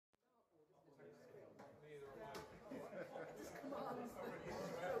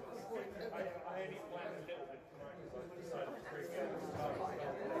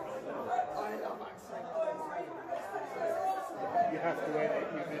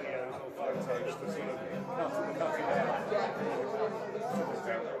videos or photos to sort of cut it out.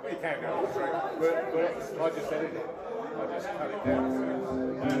 We can go straight, but I just edit it. I just cut it down.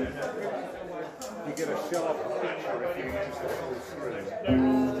 You get a sharper picture if you use the full screen.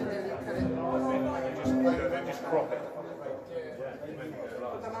 Then just crop it.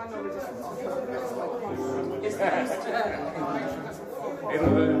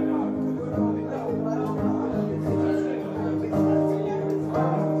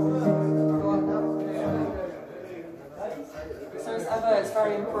 So it's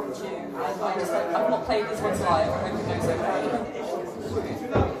very impromptu, and I've not played these ones live. I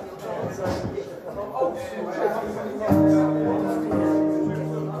hope it goes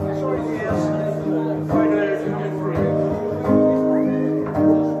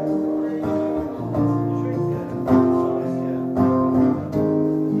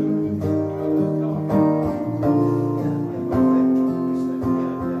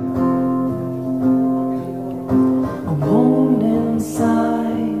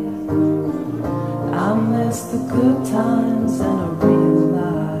the good times, and I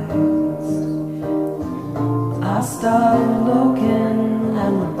realized I started looking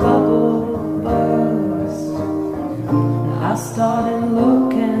and the bubble burst. I started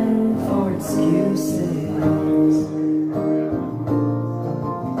looking for excuses.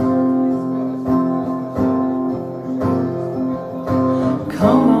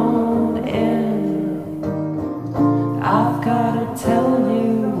 Come on in, I've gotta tell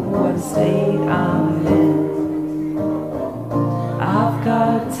you what state I'm in. I've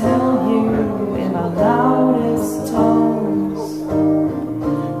gotta tell you in my loudest tones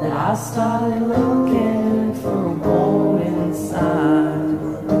that I started looking for a warning sign.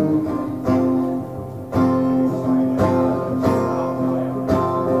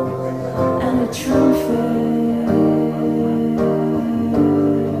 And the truth is,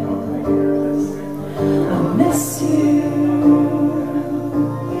 I miss you.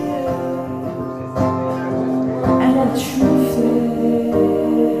 And the truth is,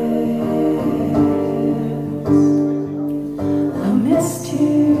 I missed you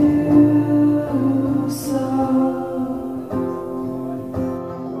so.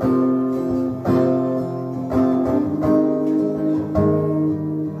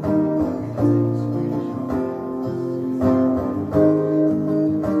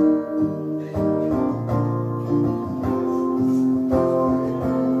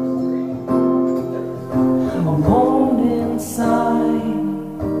 A warning sign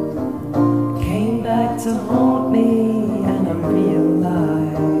came back to haunt me, and I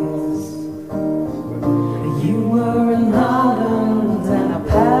realized you were in Holland and I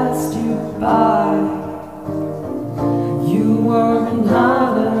passed you by. You were in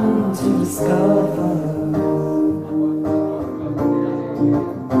Holland to discover.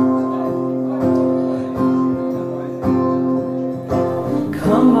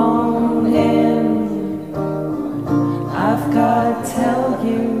 Come on in, I've gotta tell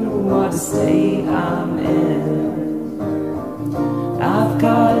you what state I'm in. I've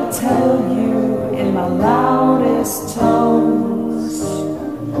gotta tell you in my loudest tones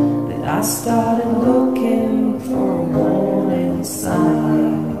that I started looking for a warning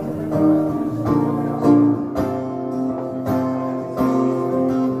sign.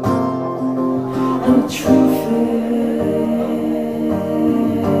 And the truth is,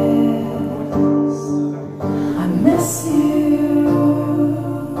 I miss you.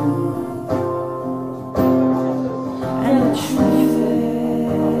 And the truth is,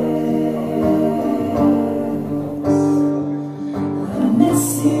 I miss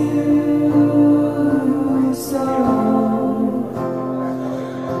you so.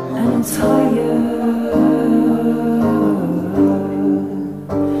 And I'm tired,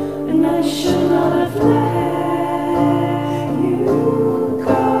 and I should not have left.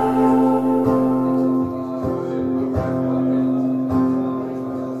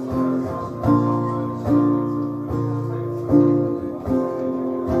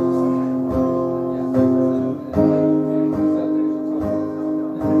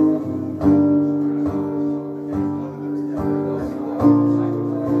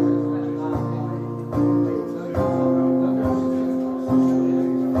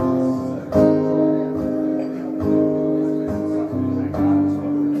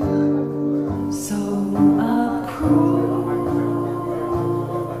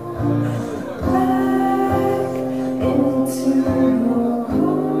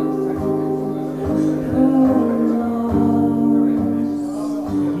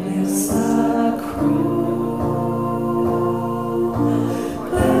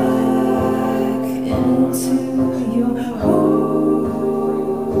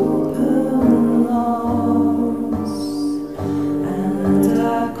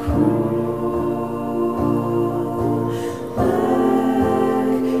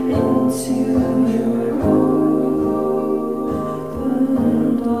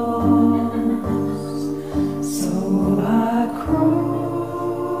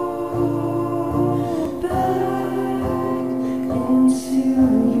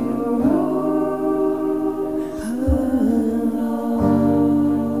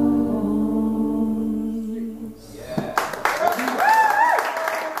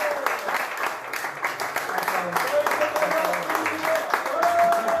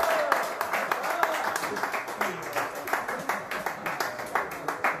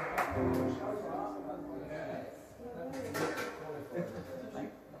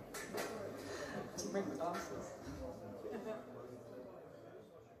 ring the dancers.